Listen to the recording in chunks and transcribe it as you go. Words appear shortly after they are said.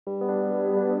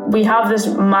We have this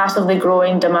massively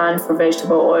growing demand for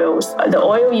vegetable oils. The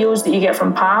oil yields that you get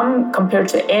from palm compared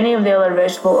to any of the other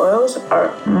vegetable oils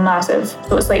are massive.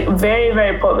 So it's like very,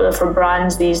 very popular for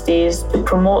brands these days to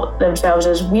promote themselves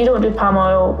as, we don't do palm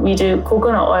oil, we do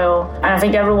coconut oil. And I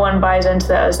think everyone buys into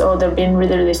that as, oh, they're being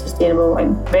really, really sustainable.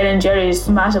 Like Ben & Jerry's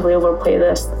massively overplay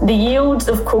this. The yields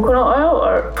of coconut oil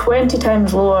are 20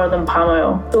 times lower than palm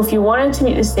oil. So if you wanted to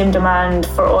meet the same demand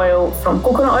for oil from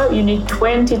coconut oil, you need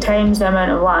 20 times the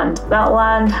amount of land. That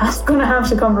land is going to have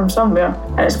to come from somewhere,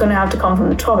 and it's going to have to come from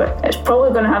the tropic. It's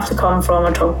probably going to have to come from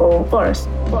a tropical forest.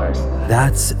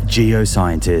 That's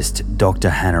geoscientist Dr.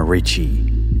 Hannah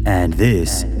Ritchie, and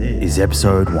this is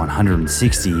episode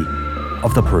 160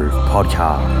 of the Proof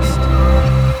Podcast.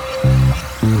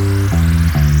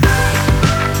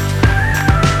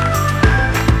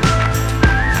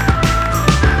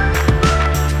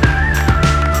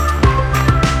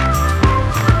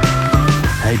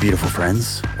 Hey beautiful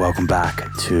friends, welcome back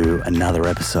to another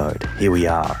episode. Here we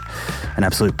are. An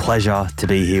absolute pleasure to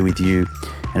be here with you.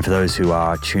 And for those who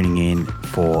are tuning in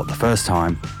for the first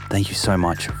time, thank you so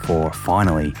much for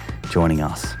finally joining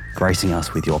us, gracing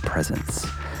us with your presence.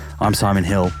 I'm Simon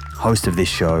Hill, host of this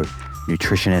show,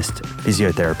 nutritionist,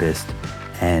 physiotherapist,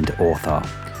 and author.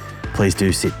 Please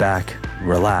do sit back,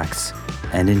 relax,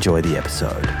 and enjoy the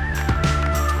episode.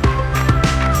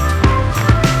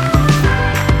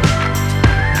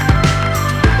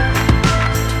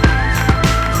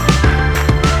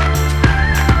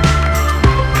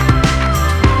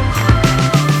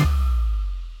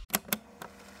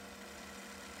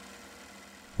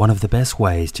 One of the best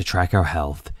ways to track our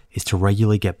health is to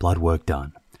regularly get blood work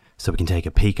done, so we can take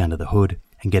a peek under the hood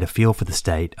and get a feel for the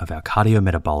state of our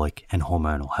cardiometabolic and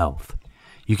hormonal health.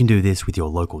 You can do this with your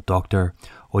local doctor,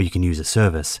 or you can use a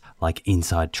service like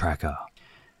Inside Tracker.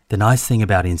 The nice thing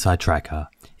about Inside Tracker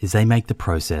is they make the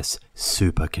process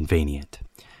super convenient.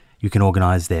 You can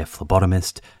organize their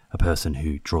phlebotomist, a person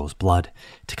who draws blood,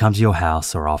 to come to your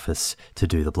house or office to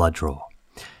do the blood draw.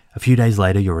 A few days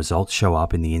later, your results show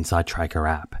up in the Inside Tracker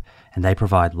app, and they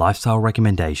provide lifestyle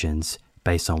recommendations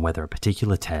based on whether a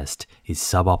particular test is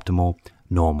suboptimal,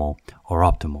 normal, or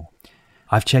optimal.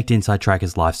 I've checked Inside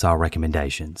Tracker's lifestyle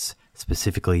recommendations,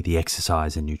 specifically the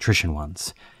exercise and nutrition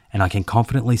ones, and I can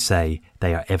confidently say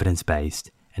they are evidence-based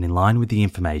and in line with the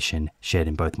information shared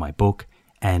in both my book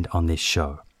and on this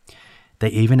show. They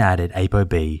even added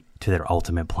ApoB to their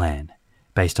ultimate plan,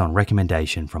 based on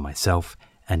recommendation from myself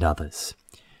and others.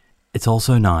 It's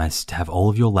also nice to have all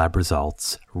of your lab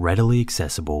results readily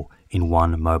accessible in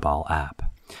one mobile app,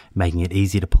 making it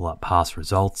easy to pull up past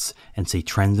results and see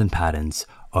trends and patterns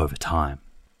over time.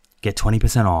 Get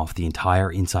 20% off the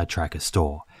entire Inside Tracker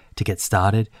store. To get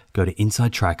started, go to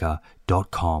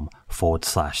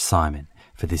insidetracker.com/Simon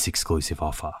for this exclusive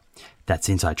offer. That's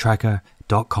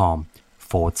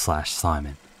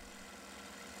insidetracker.com/Simon.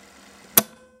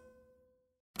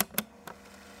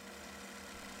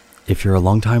 If you're a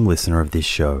long-time listener of this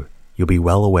show, you'll be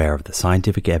well aware of the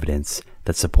scientific evidence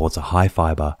that supports a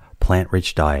high-fiber,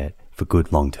 plant-rich diet for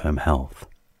good long-term health.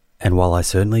 And while I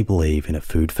certainly believe in a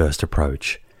food-first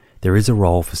approach, there is a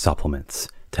role for supplements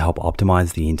to help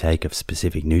optimize the intake of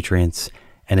specific nutrients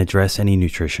and address any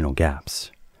nutritional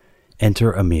gaps.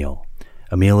 Enter Emil.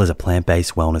 Emil is a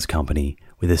plant-based wellness company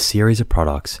with a series of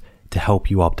products to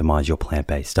help you optimize your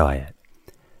plant-based diet.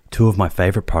 Two of my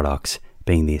favorite products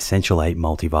being the Essential 8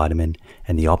 multivitamin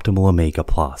and the Optimal Omega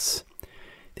Plus.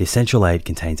 The Essential 8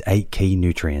 contains 8 key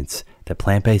nutrients that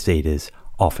plant-based eaters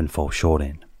often fall short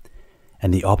in.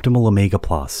 And the Optimal Omega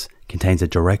Plus contains a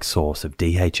direct source of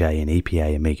DHA and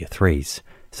EPA omega-3s,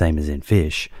 same as in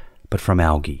fish, but from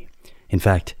algae. In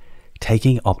fact,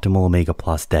 taking Optimal Omega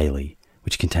Plus daily,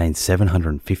 which contains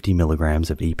 750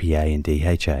 milligrams of EPA and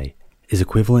DHA, is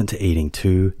equivalent to eating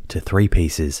 2 to 3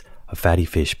 pieces of fatty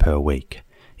fish per week,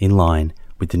 in line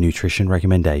with the nutrition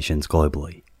recommendations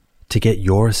globally. To get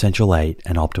your Essential 8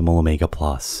 and Optimal Omega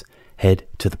Plus, head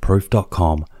to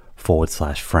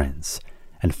theproof.com/friends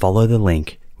and follow the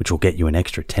link, which will get you an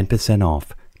extra 10%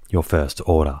 off your first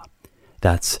order.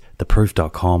 That's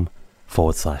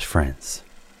theproof.com/friends.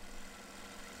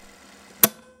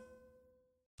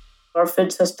 Our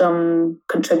food system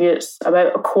contributes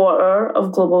about a quarter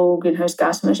of global greenhouse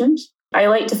gas emissions. I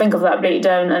like to think of that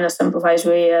breakdown in a simplified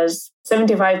way as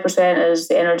 75% is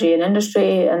the energy and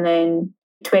industry, and then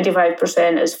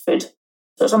 25% is food.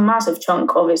 So it's a massive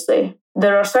chunk, obviously.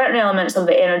 There are certain elements of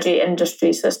the energy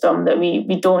industry system that we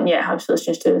don't yet have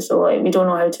solutions to. So we don't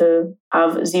know how to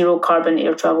have zero carbon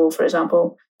air travel, for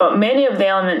example. But many of the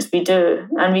elements we do,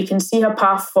 and we can see a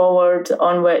path forward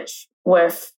on which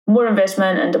with more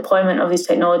investment and deployment of these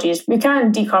technologies, we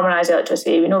can decarbonise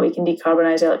electricity. We know we can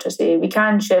decarbonise electricity. We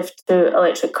can shift to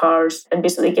electric cars and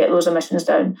basically get those emissions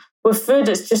down. With food,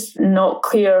 it's just not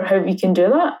clear how we can do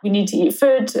that. We need to eat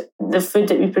food. The food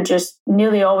that we produce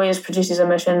nearly always produces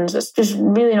emissions. It's just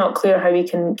really not clear how we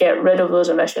can get rid of those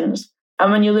emissions.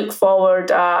 And when you look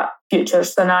forward at future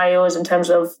scenarios in terms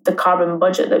of the carbon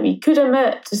budget that we could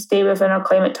emit to stay within our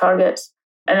climate targets,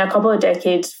 in a couple of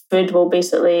decades, food will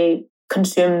basically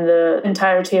consume the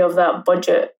entirety of that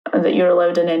budget that you're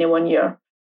allowed in any 1 year.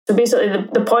 So basically,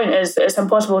 the point is it's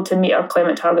impossible to meet our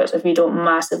climate targets if we don't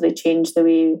massively change the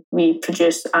way we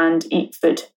produce and eat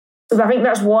food. So I think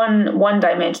that's one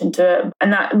dimension to it,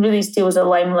 and that really steals the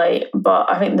limelight. But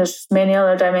I think there's many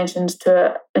other dimensions to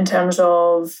it in terms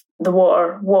of the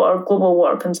water, global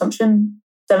water consumption.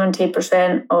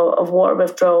 70% of water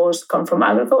withdrawals come from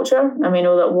agriculture, and we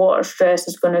know that water stress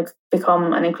is going to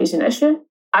become an increasing issue.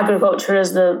 Agriculture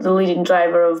is the leading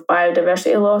driver of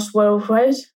biodiversity loss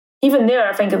worldwide. Even there,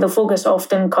 I think the focus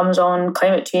often comes on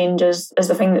climate change as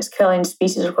the thing that's killing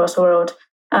species across the world.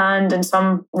 And in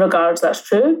some regards, that's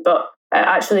true. But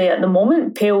actually, at the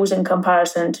moment, pales in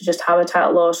comparison to just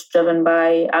habitat loss driven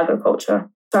by agriculture.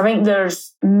 So I think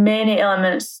there's many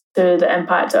elements to the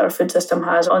impact that our food system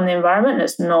has on the environment, and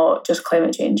it's not just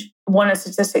climate change. One of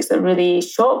the statistics that really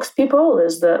shocks people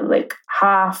is that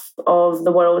half of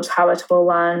the world's habitable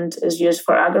land is used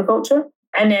for agriculture.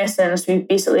 In essence, we've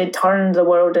basically turned the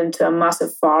world into a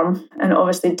massive farm, and it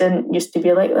obviously didn't used to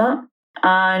be like that.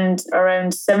 And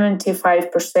around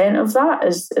 75% of that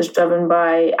is driven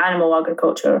by animal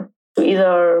agriculture. So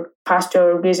either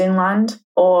pasture grazing land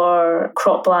or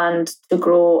cropland to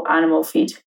grow animal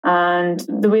feed. And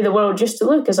the way the world used to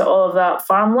look is that all of that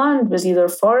farmland was either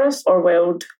forest or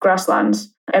wild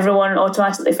grasslands. Everyone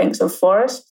automatically thinks of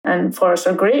forests, and forests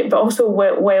are great, but also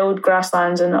wild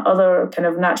grasslands and other kind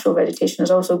of natural vegetation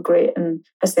is also great and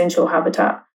essential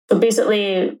habitat. So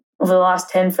basically, over the last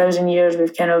 10,000 years,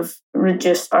 we've kind of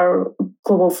reduced our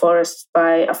global forests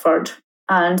by a third.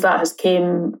 And that has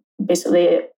came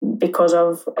basically because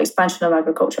of expansion of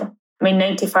agriculture. I mean,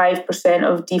 95%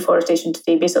 of deforestation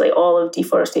today, basically all of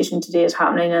deforestation today is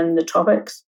happening in the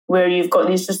tropics, where you've got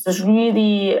this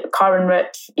really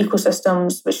carbon-rich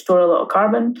ecosystems which store a lot of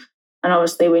carbon. And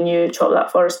obviously, when you chop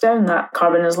that forest down, that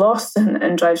carbon is lost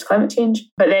and drives climate change.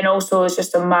 But then also it's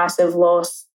just a massive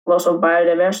loss of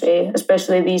biodiversity,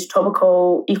 especially these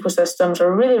tropical ecosystems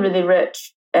are really, really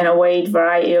rich in a wide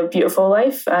variety of beautiful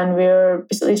life, and we're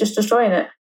basically just destroying it.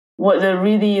 What the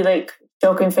really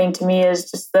shocking thing to me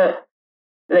is just that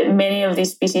many of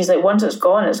these species, once it's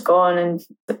gone, and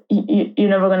you're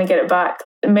never going to get it back.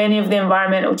 Many of the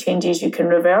environmental changes you can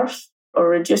reverse or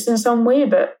reduce in some way,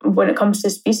 but when it comes to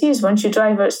species, once you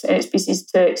drive any species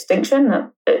to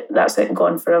extinction, that's it,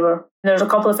 gone forever. There's a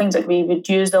couple of things that we would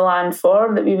use the land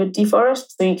for that we would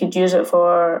deforest. So you could use it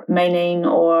for mining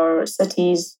or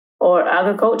cities or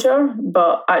agriculture,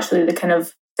 but actually the kind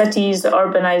of cities, the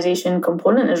urbanization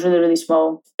component is really, really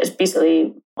small. It's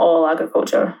basically all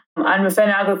agriculture. And within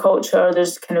agriculture,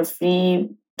 there's kind of three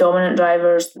dominant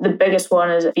drivers. The biggest one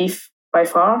is beef by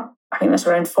far. I think that's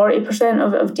around 40%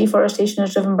 of deforestation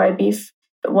is driven by beef.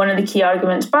 But one of the key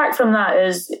arguments back from that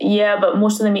is, but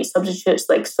most of the meat substitutes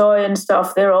like soy and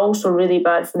stuff, they're also really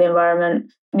bad for the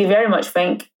environment. They very much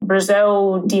think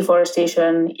Brazil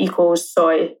deforestation equals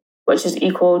soy, which is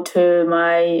equal to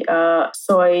my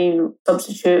soy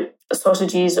substitute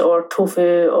sausages or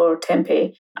tofu or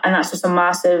tempeh. And that's just a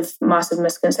massive, massive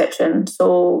misconception.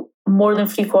 So more than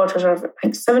 3/4, or I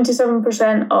think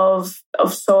 77% of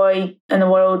soy in the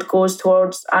world goes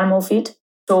towards animal feed.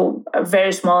 So a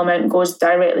very small amount goes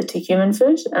directly to human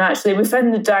food. And actually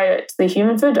within the diet, the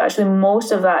human food, actually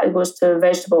most of that goes to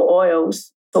vegetable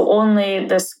oils. So only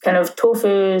this kind of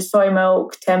tofu, soy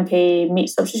milk, tempeh, meat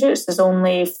substitutes is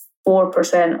only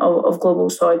 4% of global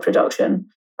soy production.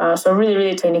 So a really,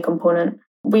 really tiny component.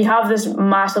 We have this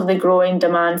massively growing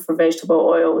demand for vegetable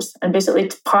oils, and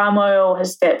basically palm oil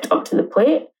has stepped up to the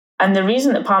plate. And the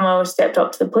reason that palm oil has stepped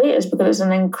up to the plate is because it's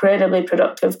an incredibly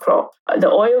productive crop. The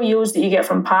oil yields that you get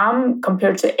from palm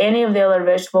compared to any of the other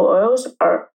vegetable oils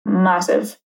are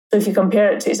massive. So if you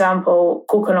compare it to, example,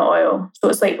 coconut oil. So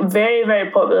it's very,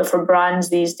 very popular for brands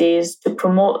these days to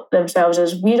promote themselves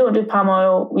as, we don't do palm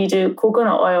oil, we do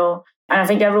coconut oil. And I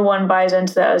think everyone buys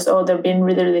into that as, they're being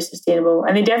really, really sustainable.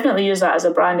 And they definitely use that as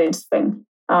a branding thing.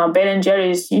 Ben &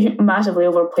 Jerry's, you massively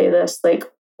overplay this.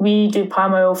 We do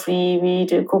palm oil free, we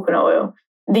do coconut oil.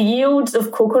 The yields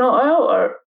of coconut oil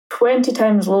are 20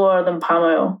 times lower than palm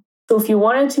oil. So if you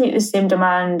wanted to meet the same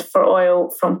demand for oil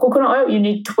from coconut oil, you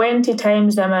need 20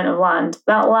 times the amount of land.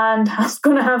 That land is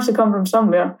going to have to come from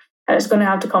somewhere. and it's going to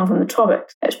have to come from the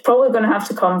tropics. It's probably going to have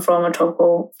to come from a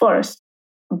tropical forest.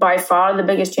 By far, the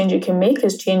biggest change you can make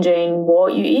is changing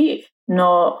what you eat,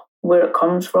 not where it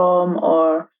comes from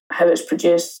or how it's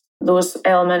produced. Those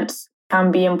elements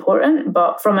can be important,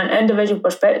 but from an individual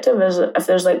perspective, is if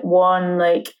there's like one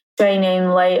like shining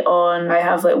light on, I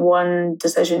have like one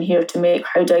decision here to make,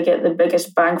 how do I get the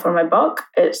biggest bang for my buck?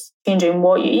 It's changing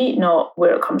what you eat, not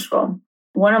where it comes from.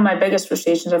 One of my biggest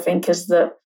frustrations, I think, is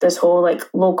that this whole like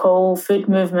local food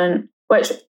movement,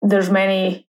 which there's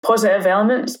many positive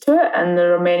elements to it, and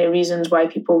there are many reasons why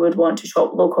people would want to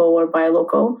shop local or buy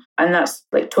local, and that's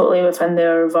like totally within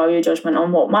their value judgment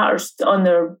on what matters on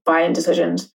their buying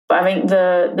decisions. But I think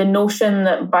the notion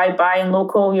that by buying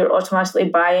local you're automatically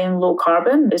buying low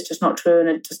carbon is just not true, and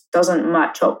it just doesn't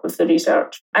match up with the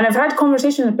research. And I've had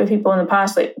conversations with people in the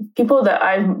past, like people that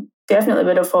I definitely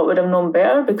would have thought would have known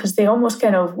better, because they almost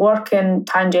kind of work in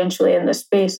tangentially in this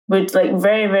space, would like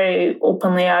very, very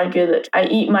openly argue that I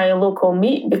eat my local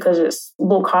meat because it's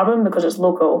low carbon, because it's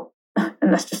local.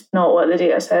 And that's just not what the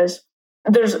data says.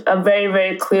 There's a very,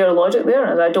 very clear logic there.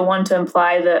 And I don't want to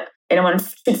imply that anyone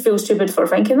should feel stupid for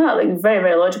thinking that. Like, very,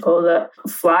 very logical that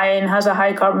flying has a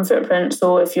high carbon footprint.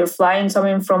 So if you're flying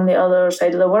something from the other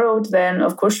side of the world, then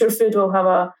of course your food will have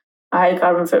a high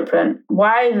carbon footprint.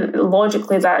 Why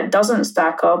logically that doesn't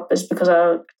stack up is because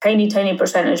a tiny, tiny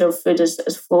percentage of food is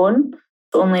flown.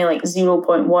 So only like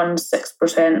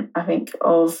 0.16%, I think,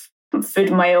 of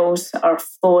food miles are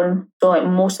flown. So like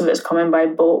most of it's coming by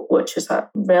boat, which is a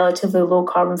relatively low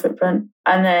carbon footprint.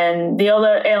 And then the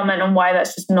other element on why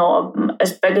that's just not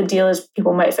as big a deal as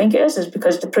people might think it is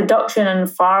because the production and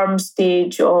farm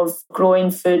stage of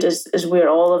growing food is where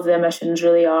all of the emissions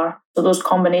really are. So those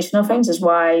combination of things is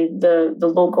why the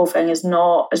local thing is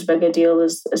not as big a deal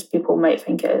as people might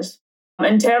think it is.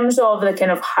 In terms of the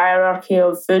kind of hierarchy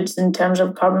of foods in terms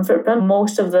of carbon footprint,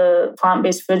 most of the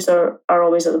plant-based foods are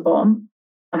always at the bottom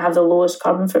and have the lowest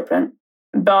carbon footprint.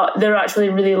 But there are actually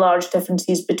really large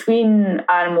differences between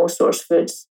animal source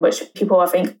foods, which people, I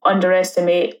think,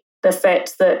 underestimate the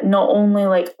effect that not only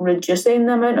like reducing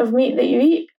the amount of meat that you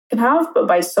eat can have, but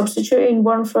by substituting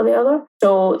one for the other.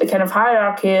 So the kind of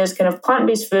hierarchy is kind of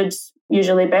plant-based foods,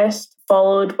 usually best,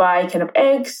 followed by kind of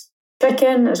eggs.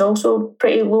 Chicken is also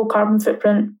pretty low carbon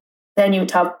footprint. Then you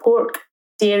would have pork,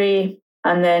 dairy,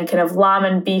 and then kind of lamb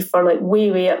and beef are like way,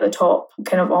 way at the top,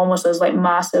 kind of almost as like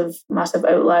massive, massive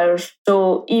outliers.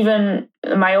 So even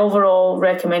my overall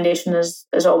recommendation is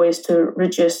always to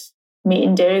reduce meat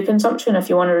and dairy consumption if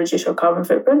you want to reduce your carbon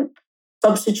footprint.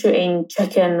 Substituting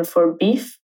chicken for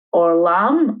beef or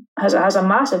lamb has a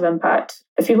massive impact.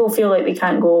 If people feel like they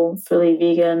can't go fully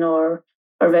vegan or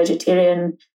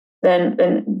vegetarian,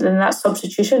 then that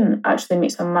substitution actually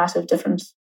makes a massive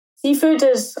difference. Seafood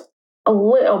is a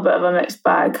little bit of a mixed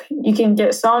bag. You can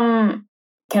get some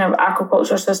kind of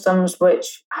aquaculture systems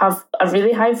which have a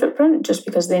really high footprint just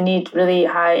because they need really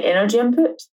high energy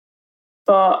inputs.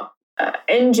 But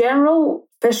in general,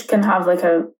 fish can have like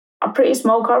a pretty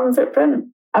small carbon footprint.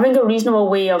 I think a reasonable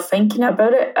way of thinking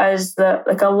about it is that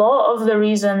like a lot of the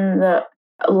reason that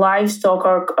livestock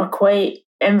are quite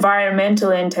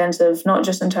environmentally intensive, not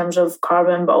just in terms of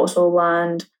carbon, but also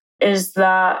land, is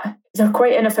that they're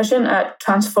quite inefficient at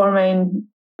transforming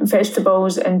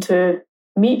vegetables into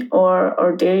meat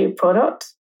or dairy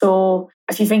products. So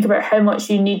if you think about how much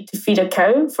you need to feed a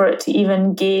cow for it to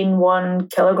even gain 1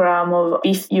 kilogram of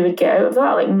beef you would get out of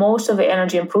that, like most of the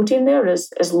energy and protein there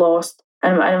is lost.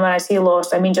 And when I say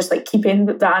lost, I mean just like keeping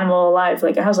the animal alive.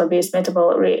 Like it has a base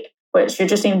metabolic rate, which you're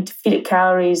just needing to feed it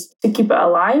calories to keep it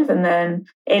alive. And then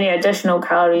any additional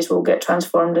calories will get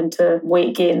transformed into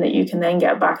weight gain that you can then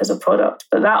get back as a product.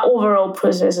 But that overall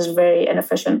process is very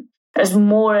inefficient. It's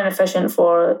more inefficient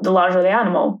for the larger the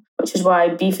animal, which is why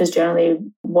beef is generally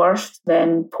worse,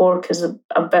 then pork is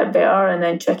a bit better, and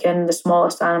then chicken, the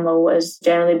smallest animal, is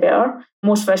generally better.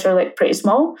 Most fish are like pretty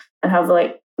small and have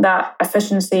like that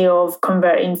efficiency of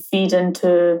converting feed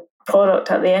into product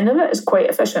at the end of it is quite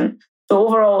efficient. So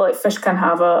overall, like fish can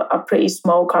have a pretty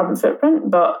small carbon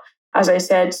footprint, but as I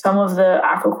said, some of the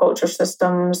aquaculture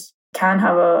systems can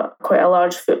have quite a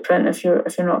large footprint if you're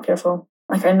not careful.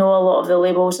 Like I know a lot of the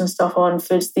labels and stuff on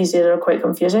foods these days are quite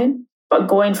confusing, but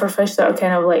going for fish that are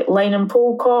kind of like line and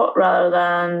pole caught rather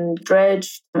than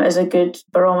dredged is a good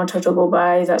barometer to go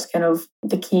by. That's kind of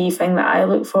the key thing that I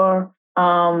look for.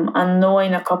 And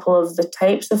knowing a couple of the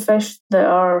types of fish that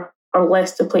are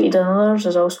less depleted than others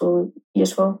is also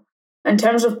useful. In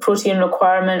terms of protein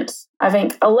requirements, I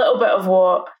think a little bit of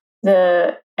what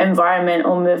the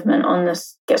environmental movement on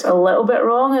this gets a little bit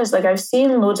wrong is like I've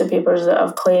seen loads of papers that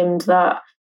have claimed that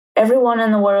everyone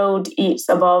in the world eats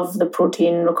above the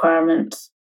protein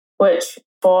requirements, which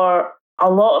for a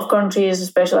lot of countries,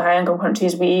 especially high-income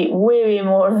countries, we eat way, way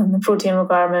more than the protein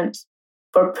requirements.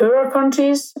 For poorer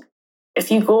countries, if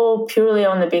you go purely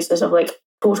on the basis of like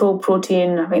total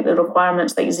protein, I think the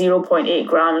requirement's like 0.8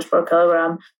 grams per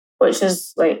kilogram, which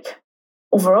is like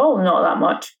overall not that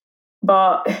much.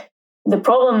 But the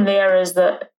problem there is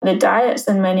that the diets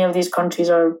in many of these countries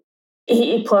are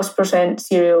 80+%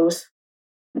 cereals.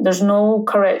 There's no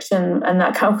correction in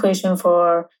that calculation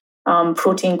for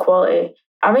protein quality.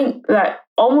 I think that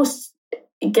almost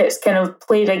gets kind of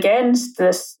played against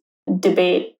this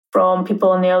debate from people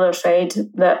on the other side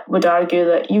that would argue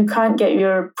that you can't get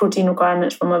your protein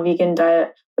requirements from a vegan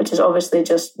diet, which is obviously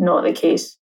just not the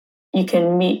case. You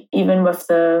can meet even with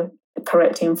the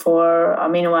correcting for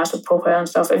amino acid profile and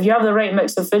stuff. If you have the right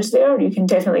mix of foods there, you can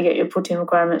definitely get your protein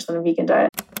requirements on a vegan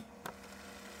diet.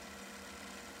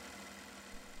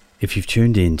 If you've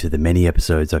tuned in to the many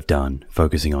episodes I've done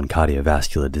focusing on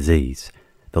cardiovascular disease,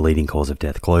 the leading cause of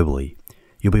death globally,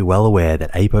 you'll be well aware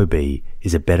that ApoB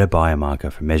is a better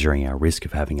biomarker for measuring our risk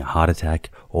of having a heart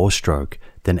attack or stroke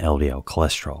than LDL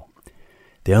cholesterol.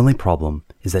 The only problem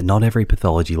is that not every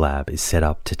pathology lab is set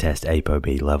up to test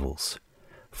ApoB levels.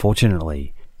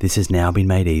 Fortunately, this has now been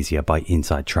made easier by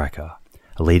InsideTracker,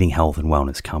 a leading health and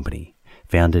wellness company,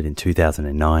 founded in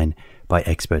 2009 by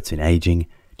experts in aging,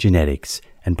 genetics,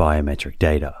 and biometric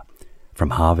data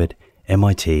from Harvard,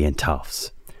 MIT, and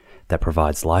Tufts that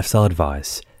provides lifestyle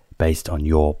advice based on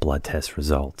your blood test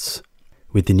results.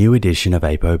 With the new addition of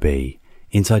ApoB,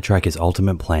 InsideTracker's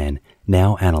ultimate plan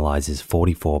now analyzes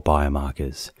 44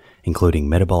 biomarkers, including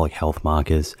metabolic health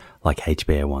markers like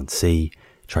HbA1c,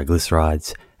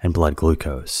 triglycerides, and blood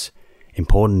glucose,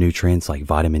 important nutrients like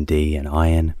vitamin D and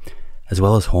iron, as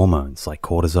well as hormones like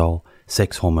cortisol,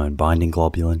 sex hormone binding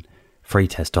globulin, free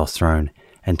testosterone,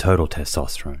 and total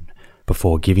testosterone,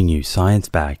 before giving you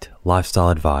science-backed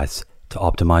lifestyle advice to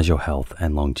optimize your health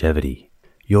and longevity.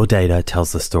 Your data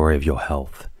tells the story of your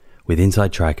health. With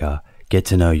InsideTracker, get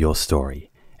to know your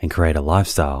story and create a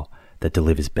lifestyle that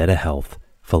delivers better health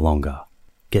for longer.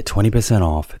 Get 20%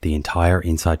 off the entire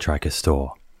InsideTracker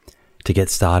store. To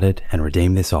get started and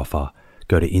redeem this offer,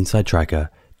 go to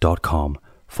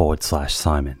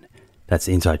insidetracker.com/Simon. That's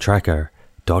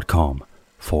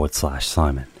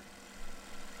insidetracker.com/Simon.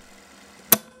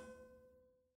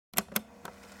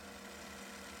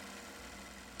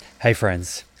 Hey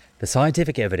friends, the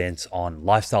scientific evidence on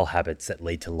lifestyle habits that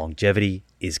lead to longevity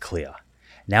is clear.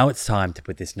 Now it's time to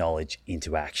put this knowledge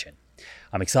into action.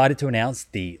 I'm excited to announce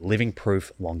the Living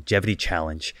Proof Longevity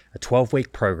Challenge, a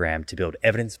 12-week program to build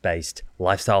evidence-based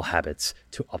lifestyle habits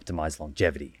to optimize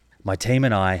longevity. My team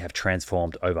and I have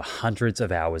transformed over hundreds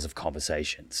of hours of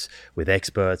conversations with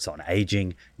experts on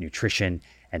aging, nutrition,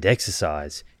 and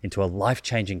exercise into a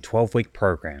life-changing 12-week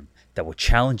program that will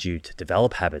challenge you to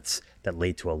develop habits that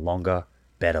lead to a longer,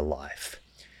 better life.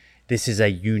 This is a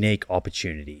unique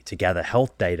opportunity to gather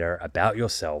health data about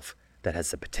yourself that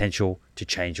has the potential to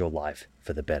change your life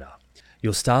for the better.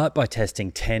 You'll start by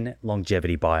testing 10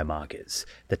 longevity biomarkers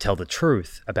that tell the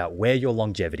truth about where your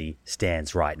longevity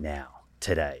stands right now,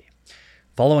 today.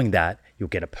 Following that, you'll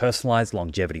get a personalized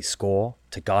longevity score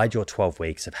to guide your 12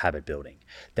 weeks of habit building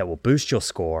that will boost your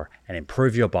score and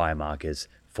improve your biomarkers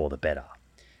for the better.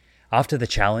 After the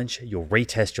challenge, you'll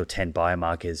retest your 10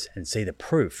 biomarkers and see the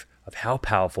proof of how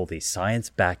powerful these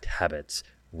science-backed habits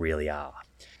really are.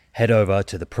 Head over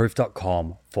to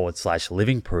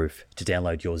theproof.com/livingproof to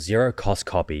download your zero-cost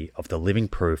copy of the Living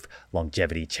Proof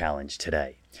Longevity Challenge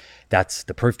today. That's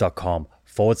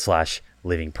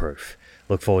theproof.com/livingproof.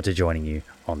 Look forward to joining you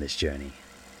on this journey.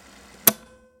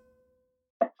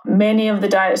 Many of the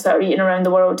diets that are eaten around the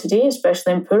world today,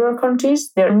 especially in poorer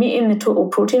countries, they're meeting the total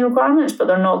protein requirements, but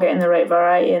they're not getting the right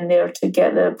variety in there to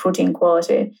get the protein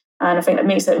quality. And I think that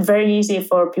makes it very easy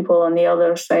for people on the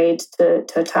other side to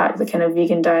attack the kind of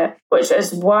vegan diet, which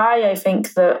is why I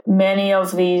think that many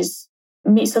of these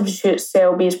meat substitute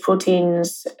cell-based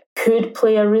proteins could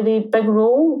play a really big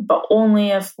role, but only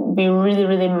if we really,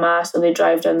 really massively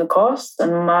drive down the costs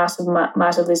and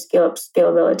massively scale up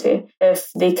scalability.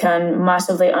 If they can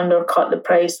massively undercut the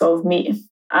price of meat.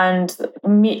 And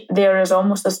meat there is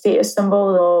almost a status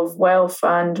symbol of wealth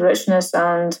and richness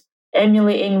and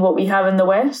emulating what we have in the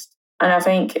West. And I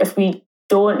think if we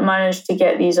don't manage to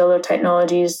get these other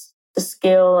technologies to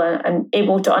scale and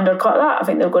able to undercut that, I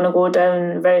think they're going to go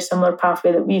down a very similar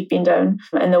pathway that we've been down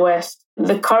in the West.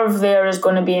 The curve there is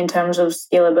going to be in terms of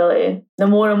scalability. The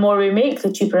more and more we make,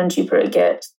 the cheaper and cheaper it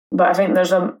gets. But I think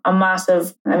there's a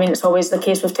massive, it's always the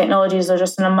case with technologies, they're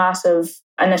just in a massive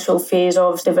initial phase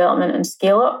of development and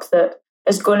scale up that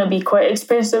is going to be quite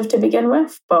expensive to begin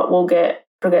with, but will get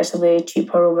progressively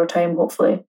cheaper over time,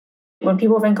 hopefully. When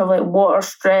people think of like water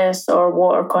stress or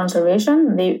water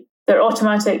conservation, their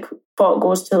automatic thought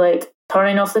goes to like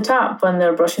turning off the tap when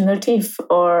they're brushing their teeth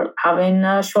or having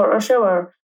a shorter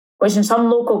shower, which in some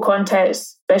local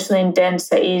contexts, especially in dense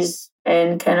cities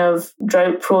and kind of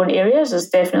drought-prone areas, is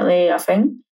definitely a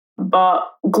thing. But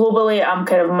globally, at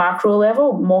kind of macro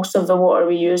level, most of the water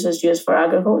we use is used for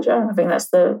agriculture. I think that's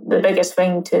the biggest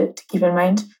thing to keep in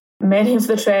mind. Many of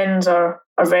the trends are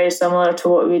very similar to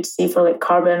what we'd see for like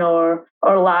carbon or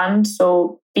land.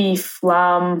 So beef,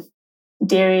 lamb,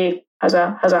 dairy has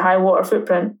a high water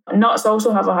footprint. Nuts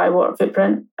also have a high water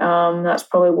footprint. That's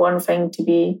probably one thing to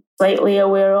be slightly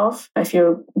aware of if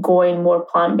you're going more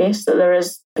plant-based, that there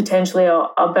is potentially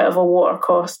a bit of a water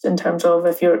cost in terms of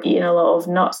if you're eating a lot of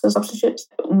nuts as substitutes.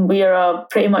 We are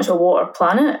pretty much a water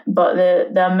planet, but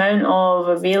the amount of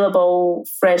available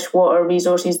fresh water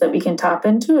resources that we can tap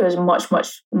into is much,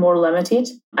 much more limited.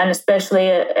 And especially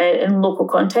in local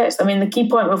context. I mean, the key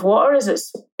point with water is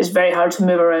it's very hard to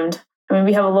move around. I mean,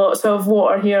 we have lots of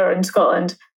water here in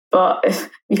Scotland, but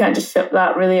you can't just ship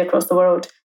that really across the world.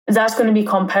 That's going to be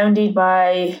compounded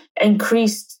by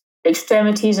increased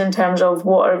extremities in terms of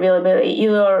water availability,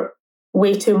 either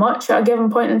way too much at a given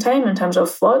point in time in terms of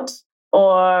floods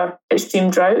or extreme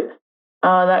drought.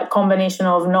 That combination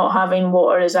of not having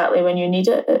water exactly when you need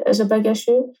it is a big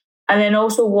issue. And then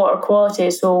also water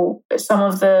quality. So some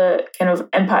of the kind of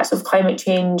impacts of climate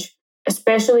change,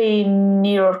 especially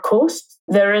nearer coast,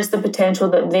 there is the potential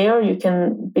that there you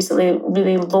can basically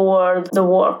really lower the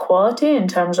water quality in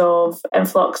terms of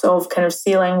influx of kind of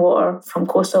saline water from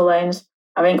coastal lines.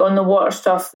 I think on the water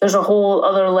stuff, there's a whole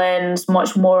other lens,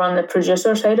 much more on the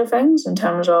producer side of things in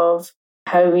terms of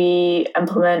how we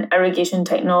implement irrigation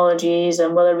technologies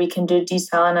and whether we can do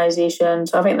desalination.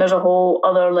 So I think there's a whole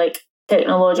other like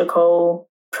technological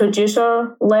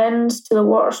producer lens to the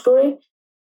water story.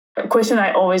 A question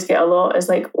I always get a lot is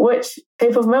like, which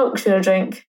type of milk should I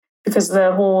drink? Because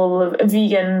the whole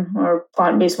vegan or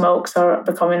plant-based milks are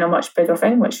becoming a much bigger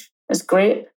thing, which is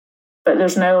great. But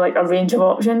there's now like a range of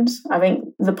options. I think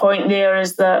the point there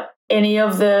is that any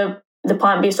of the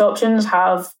plant-based options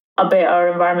have a better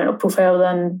environmental profile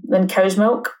than cow's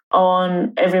milk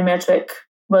on every metric,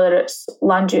 whether it's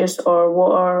land use or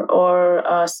water or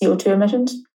CO2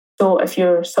 emissions. So if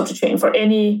you're substituting for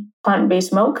any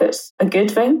plant-based milk, it's a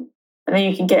good thing. And then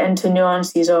you can get into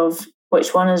nuances of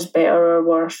which one is better or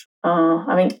worse.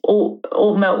 I think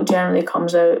oat milk generally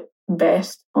comes out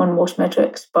best on most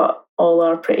metrics, but all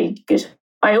are pretty good.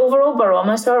 My overall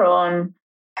barometer on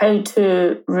how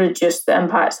to reduce the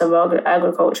impacts of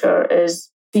agriculture is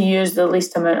to use the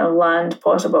least amount of land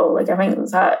possible. Like I think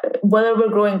that whether we're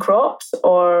growing crops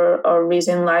or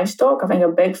raising livestock, I think a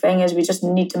big thing is we just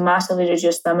need to massively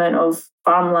reduce the amount of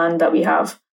farmland that we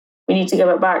have. We need to give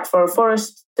it back for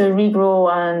forests to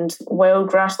regrow and wild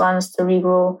grasslands to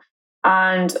regrow.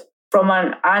 And from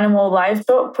an animal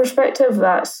livestock perspective,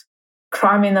 that's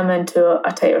cramming them into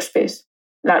a tighter space.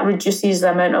 That reduces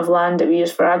the amount of land that we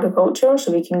use for agriculture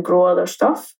so we can grow other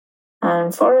stuff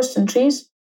and forests and trees.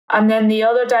 And then the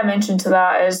other dimension to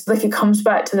that is like it comes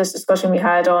back to this discussion we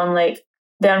had on like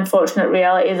the unfortunate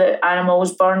reality that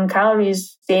animals burn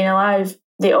calories staying alive.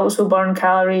 They also burn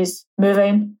calories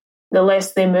moving. The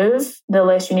less they move, the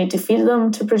less you need to feed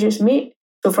them to produce meat.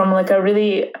 So from like a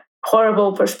really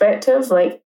horrible perspective,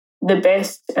 like the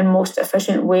best and most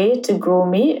efficient way to grow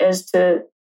meat is to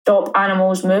stop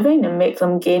animals moving and make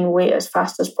them gain weight as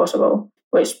fast as possible,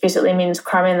 which basically means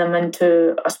cramming them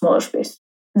into a smaller space.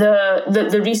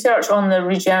 The research on the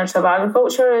regenerative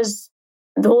agriculture is,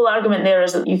 the whole argument there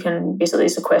is that you can basically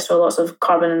sequester lots of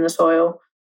carbon in the soil.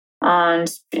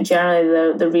 And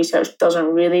generally the research doesn't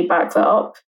really back that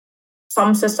up.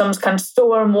 Some systems can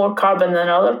store more carbon than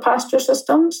other pasture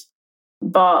systems,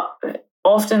 but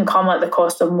often come at the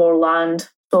cost of more land.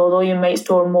 So although you might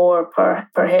store more per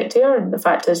hectare, the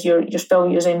fact is you're still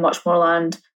using much more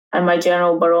land. And my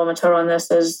general barometer on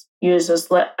this is use as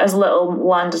little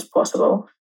land as possible.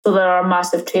 So there are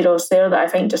massive trade-offs there that I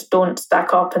think just don't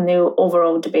stack up in the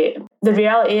overall debate. The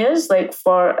reality is, like,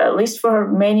 for at least for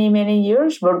many, many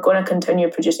years, we're going to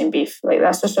continue producing beef. Like,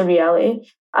 that's just a reality.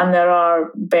 And there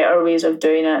are better ways of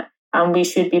doing it. And we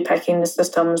should be picking the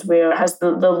systems where it has the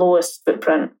lowest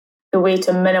footprint. The way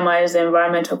to minimize the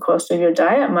environmental cost of your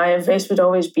diet, my advice would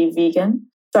always be vegan.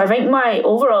 So I think my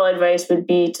overall advice would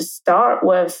be to start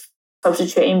with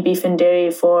substituting beef and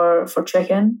dairy for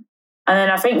chicken. And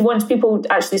then I think once people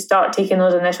actually start taking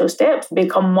those initial steps,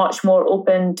 become much more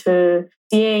open to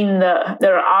seeing that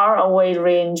there are a wide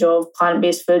range of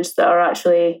plant-based foods that are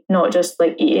actually not just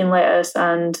like eating lettuce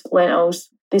and lentils.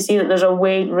 They see that there's a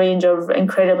wide range of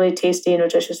incredibly tasty and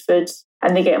nutritious foods.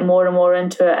 and they get more and more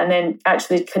into it and then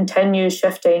actually continue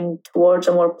shifting towards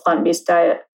a more plant-based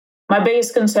diet. My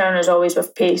biggest concern is always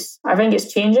with pace. I think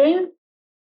it's changing,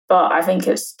 but I think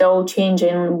it's still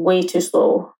changing way too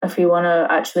slow if we want to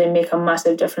actually make a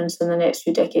massive difference in the next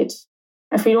few decades.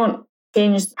 If we don't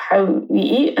change how we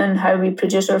eat and how we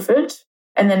produce our food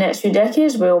in the next few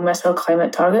decades, we'll miss our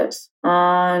climate targets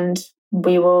and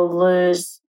we will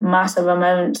lose massive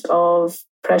amounts of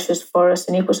precious forests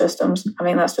and ecosystems. I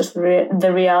think that's just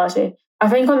the reality. I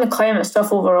think on the climate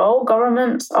stuff overall,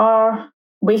 governments are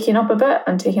waking up a bit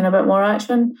and taking a bit more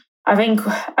action.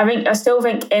 I still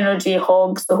think energy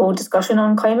hogs the whole discussion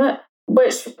on climate,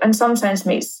 which in some sense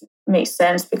makes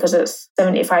sense because it's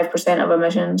 75% of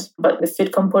emissions. But the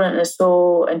food component is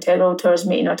so integral to us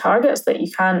meeting our targets that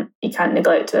you can't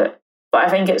neglect it. But I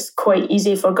think it's quite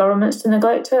easy for governments to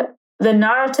neglect it. The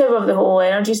narrative of the whole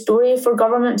energy story for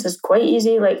governments is quite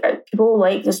easy. Like, people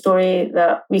like the story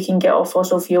that we can get off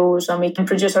fossil fuels and we can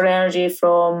produce our energy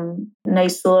from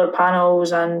nice solar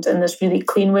panels and in this really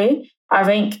clean way. I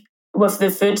think with the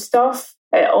food stuff,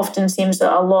 it often seems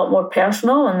a lot more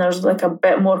personal, and there's like a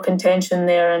bit more contention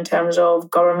there in terms of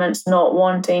governments not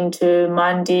wanting to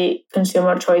mandate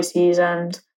consumer choices.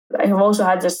 And I've also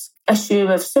had this issue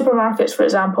with supermarkets, for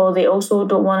example. They also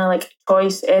don't want to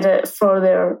choice edit for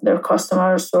their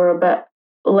customers, or a bit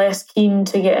less keen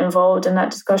to get involved in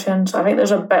that discussion. So I think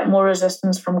there's a bit more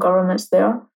resistance from governments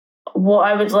there. What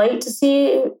I would like to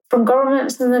see from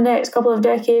governments in the next couple of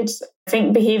decades, I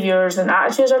think behaviours and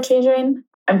attitudes are changing.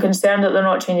 I'm concerned that they're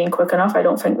not changing quick enough. I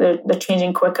don't think they're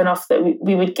changing quick enough that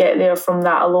we would get there from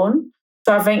that alone.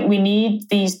 So I think we need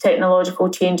these technological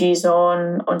changes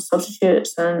on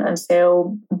substitutes and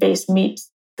cell-based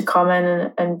meats to come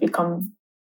in and become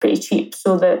pretty cheap,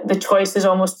 so that the choice is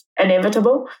almost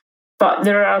inevitable. But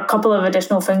there are a couple of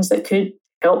additional things that could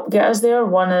help get us there.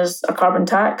 One is a carbon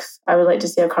tax. I would like to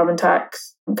see a carbon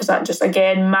tax because that just,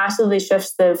 again, massively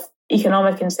shifts the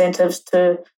economic incentives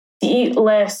to eat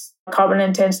less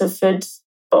carbon-intensive foods,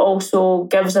 but also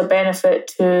gives a benefit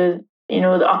to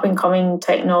the up-and-coming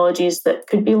technologies that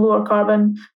could be lower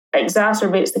carbon,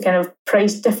 exacerbates the kind of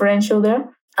price differential there.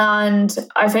 And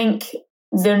I think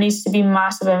there needs to be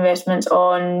massive investments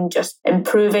on just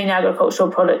improving agricultural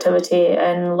productivity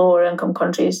in lower income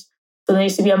countries. So there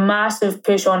needs to be a massive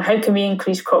push on how can we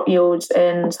increase crop yields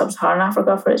in sub-Saharan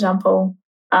Africa, for example.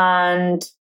 And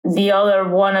the other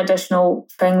one additional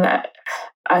thing that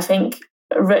I think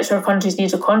richer countries need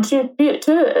to contribute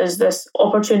to is this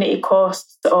opportunity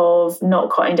cost of not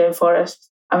cutting down forests.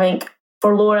 I think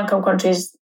for lower income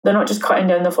countries, they're not just cutting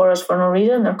down the forest for no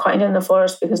reason. They're cutting down the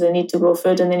forest because they need to grow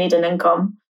food and they need an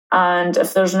income. And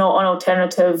if there's not an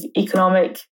alternative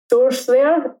economic source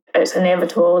there, it's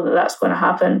inevitable that that's going to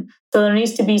happen. So there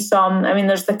needs to be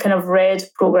there's the kind of RED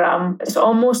program. It's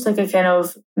almost like a kind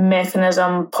of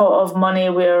mechanism, pot of money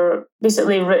where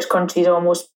basically rich countries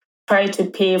almost try to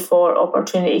pay for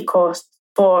opportunity costs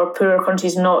for poorer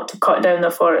countries not to cut down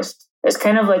their forest. It's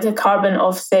kind of like a carbon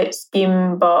offset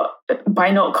scheme, but by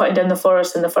not cutting down the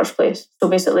forest in the first place. So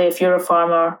basically, if you're a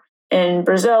farmer in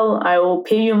Brazil, I will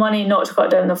pay you money not to cut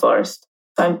down the forest.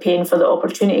 So I'm paying for the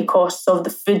opportunity costs of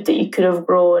the food that you could have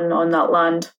grown on that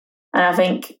land. And I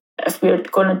think if we're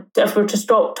to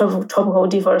stop tropical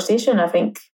deforestation, I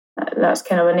think that's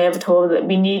kind of inevitable, that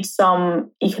we need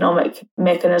some economic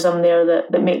mechanism there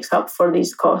that makes up for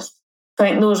these costs. So I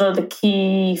think those are the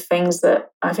key things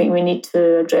that I think we need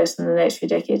to address in the next few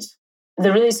decades.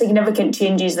 The really significant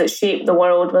changes that shape the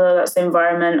world, whether that's the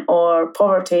environment or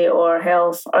poverty or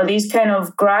health, are these kind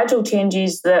of gradual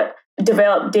changes that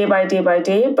develop day by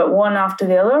day, but one after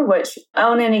the other, which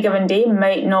on any given day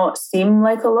might not seem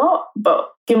like a lot, but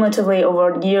cumulatively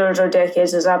over years or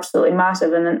decades is absolutely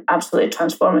massive and absolutely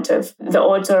transformative. The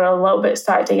odds are a little bit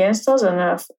stacked against us,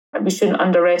 and we shouldn't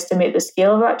underestimate the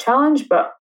scale of that challenge,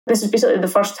 but this is basically the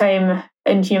first time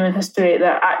in human history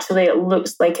that actually it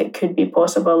looks like it could be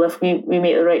possible if we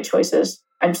make the right choices.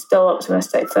 I'm still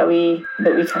optimistic that we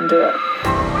can do it.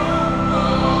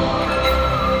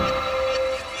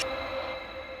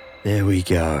 There we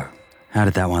go. How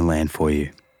did that one land for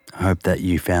you? I hope that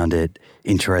you found it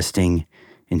interesting,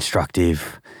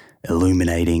 instructive,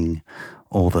 illuminating,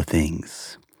 all the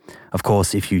things. Of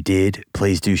course, if you did,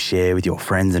 please do share with your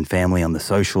friends and family on the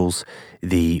socials.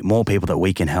 The more people that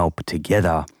we can help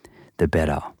together, the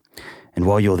better. And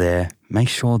while you're there, make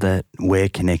sure that we're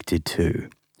connected too.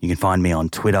 You can find me on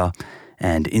Twitter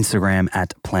and Instagram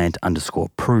at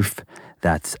plant_proof.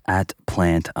 That's at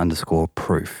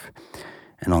plant_proof.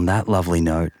 And on that lovely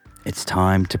note, it's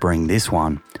time to bring this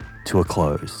one to a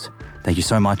close. Thank you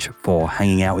so much for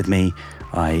hanging out with me.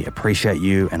 I appreciate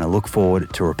you and I look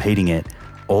forward to repeating it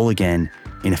all again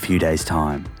in a few days'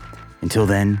 time. Until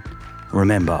then,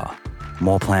 remember,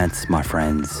 more plants, my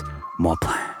friends, more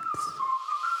plants.